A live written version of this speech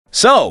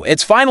So,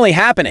 it's finally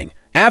happening.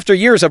 After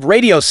years of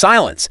radio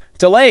silence,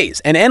 delays,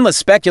 and endless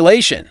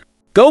speculation,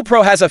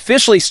 GoPro has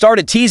officially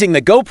started teasing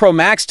the GoPro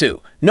Max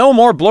 2. No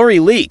more blurry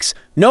leaks,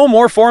 no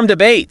more forum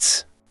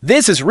debates.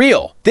 This is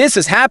real, this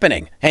is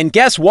happening, and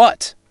guess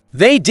what?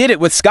 They did it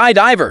with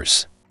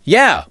skydivers.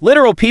 Yeah,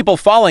 literal people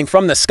falling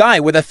from the sky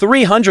with a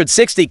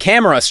 360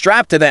 camera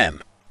strapped to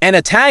them. And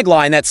a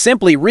tagline that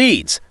simply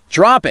reads,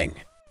 dropping.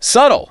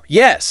 Subtle,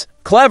 yes.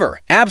 Clever,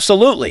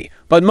 absolutely.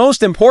 But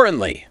most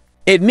importantly,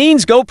 it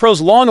means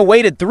GoPro's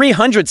long-awaited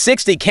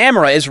 360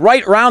 camera is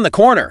right around the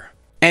corner.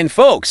 And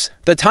folks,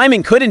 the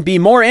timing couldn't be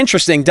more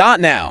interesting.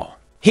 Now,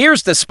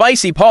 here's the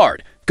spicy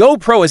part.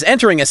 GoPro is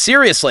entering a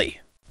seriously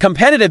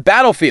competitive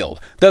battlefield.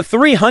 The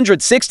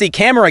 360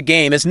 camera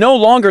game is no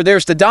longer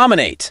theirs to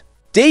dominate.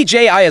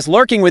 DJI is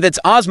lurking with its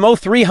Osmo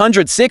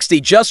 360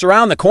 just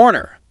around the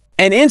corner.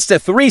 And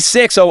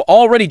Insta360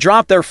 already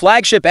dropped their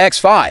flagship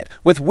X5,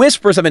 with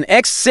whispers of an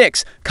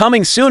X6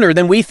 coming sooner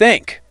than we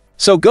think.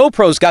 So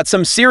GoPro's got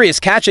some serious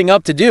catching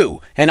up to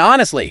do, and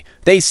honestly,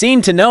 they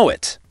seem to know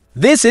it.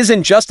 This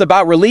isn't just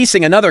about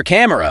releasing another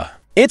camera.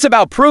 It's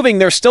about proving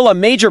they're still a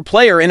major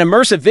player in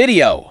immersive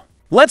video.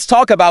 Let's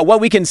talk about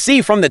what we can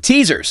see from the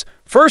teasers.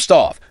 First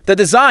off, the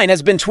design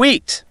has been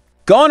tweaked.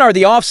 Gone are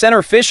the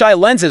off-center fisheye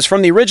lenses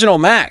from the original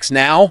Max.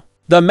 Now,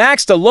 the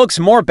Max 2 looks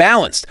more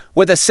balanced,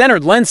 with a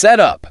centered lens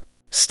setup.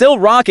 Still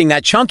rocking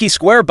that chunky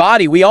square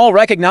body we all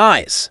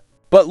recognize.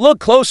 But look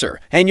closer,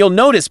 and you'll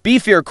notice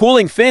beefier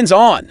cooling fins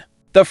on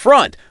the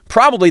front,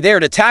 probably there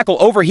to tackle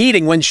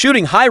overheating when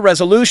shooting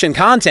high-resolution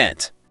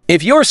content.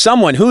 If you're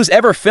someone who's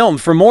ever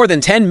filmed for more than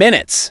 10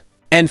 minutes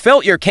and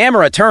felt your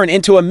camera turn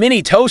into a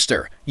mini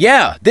toaster,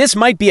 yeah, this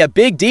might be a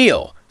big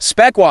deal,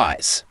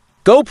 spec-wise.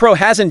 GoPro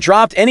hasn't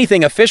dropped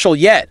anything official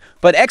yet,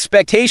 but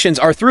expectations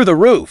are through the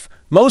roof.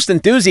 Most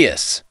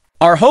enthusiasts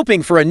are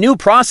hoping for a new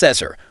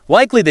processor,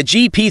 likely the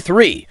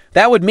GP3.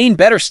 That would mean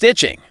better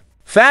stitching,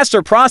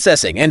 faster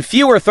processing, and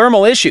fewer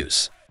thermal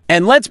issues.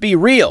 And let's be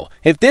real,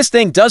 if this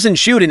thing doesn't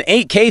shoot in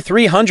 8K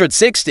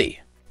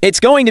 360, it's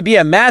going to be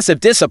a massive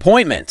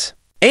disappointment.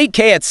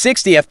 8K at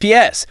 60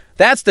 FPS,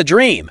 that's the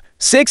dream.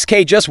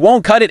 6K just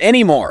won't cut it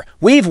anymore.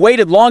 We've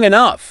waited long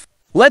enough.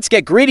 Let's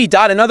get greedy.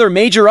 Another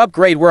major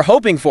upgrade we're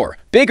hoping for,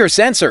 bigger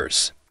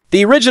sensors.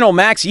 The original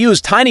Max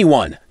used tiny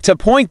 1 to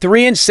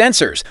 0.3-inch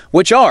sensors,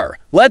 which are,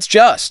 let's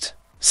just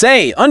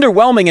say,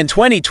 underwhelming in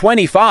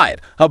 2025.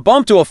 A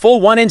bump to a full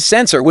 1-inch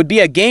sensor would be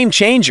a game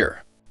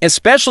changer,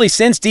 especially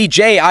since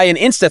DJI and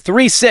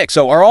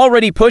Insta360 are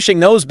already pushing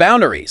those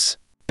boundaries.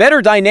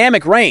 Better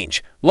dynamic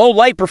range, low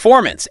light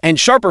performance, and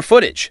sharper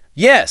footage.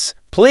 Yes,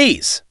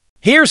 please.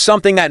 Here's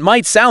something that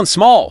might sound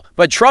small,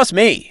 but trust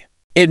me,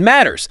 it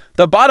matters.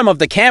 The bottom of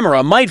the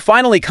camera might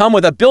finally come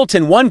with a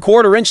built-in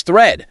 1/4-inch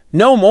thread.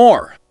 No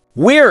more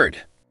weird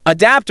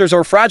adapters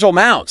or fragile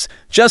mounts.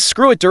 Just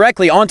screw it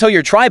directly onto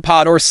your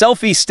tripod or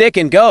selfie stick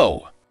and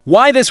go.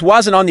 Why this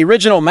wasn't on the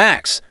original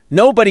Max,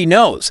 nobody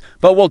knows,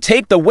 but we'll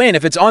take the win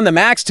if it's on the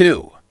Max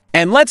 2.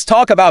 And let's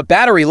talk about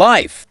battery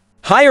life.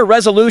 Higher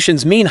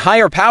resolutions mean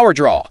higher power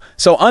draw,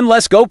 so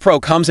unless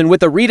GoPro comes in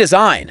with a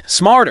redesigned,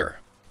 smarter,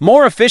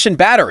 more efficient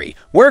battery,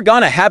 we're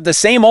gonna have the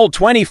same old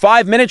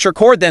 25-minute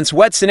record then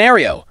sweat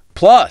scenario.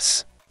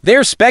 Plus,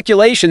 there's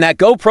speculation that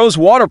GoPro's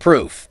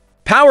waterproof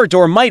power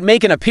door might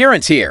make an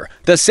appearance here,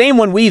 the same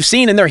one we've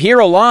seen in their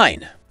Hero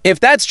line. If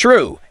that's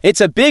true,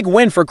 it's a big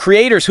win for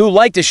creators who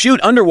like to shoot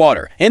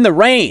underwater, in the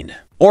rain,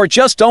 or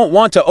just don't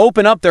want to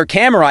open up their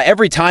camera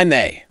every time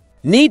they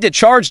need to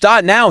charge.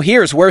 Now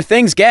here's where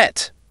things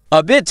get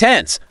a bit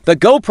tense. The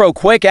GoPro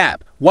Quick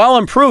app, while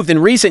improved in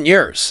recent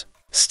years,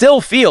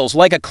 still feels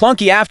like a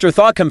clunky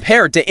afterthought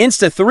compared to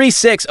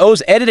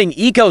Insta360's editing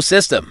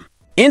ecosystem.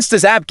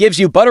 Insta's app gives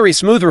you buttery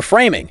smooth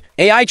reframing,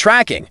 AI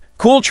tracking,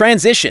 cool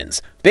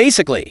transitions.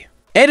 Basically,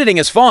 editing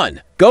is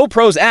fun.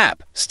 GoPro's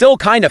app still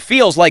kinda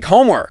feels like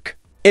homework.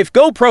 If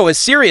GoPro is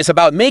serious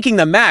about making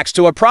the Max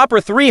to a proper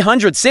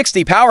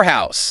 360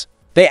 powerhouse,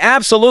 they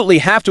absolutely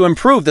have to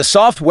improve the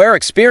software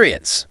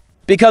experience.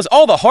 Because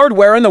all the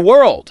hardware in the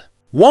world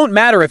won't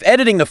matter if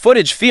editing the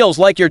footage feels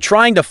like you're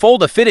trying to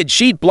fold a fitted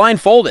sheet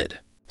blindfolded.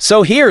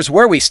 So here's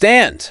where we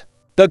stand.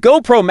 The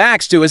GoPro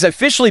Max 2 is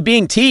officially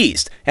being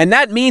teased, and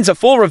that means a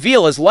full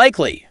reveal is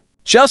likely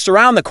just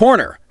around the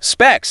corner.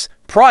 Specs,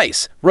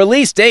 price,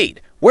 release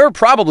date, we're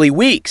probably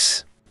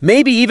weeks,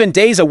 maybe even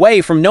days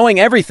away from knowing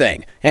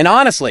everything, and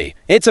honestly,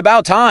 it's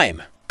about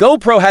time.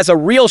 GoPro has a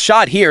real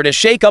shot here to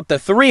shake up the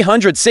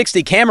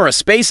 360 camera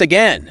space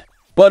again.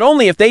 But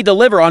only if they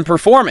deliver on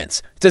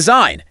performance,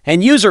 design,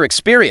 and user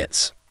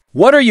experience.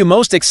 What are you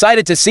most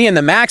excited to see in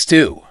the Max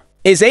 2?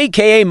 Is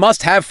 8K a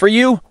must-have for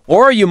you,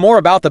 or are you more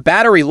about the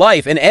battery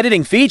life and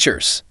editing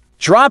features?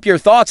 Drop your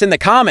thoughts in the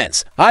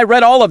comments. I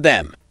read all of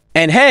them.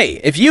 And hey,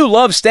 if you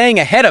love staying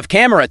ahead of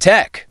camera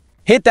tech,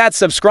 hit that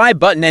subscribe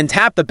button and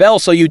tap the bell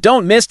so you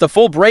don't miss the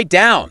full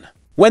breakdown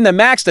when the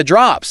Max 2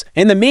 drops.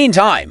 In the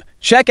meantime,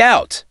 check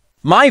out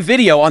my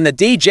video on the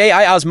DJI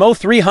Osmo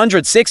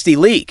 360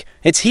 leak.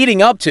 It's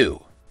heating up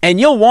too, and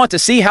you'll want to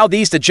see how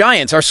these two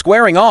giants are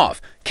squaring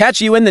off. Catch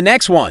you in the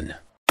next one.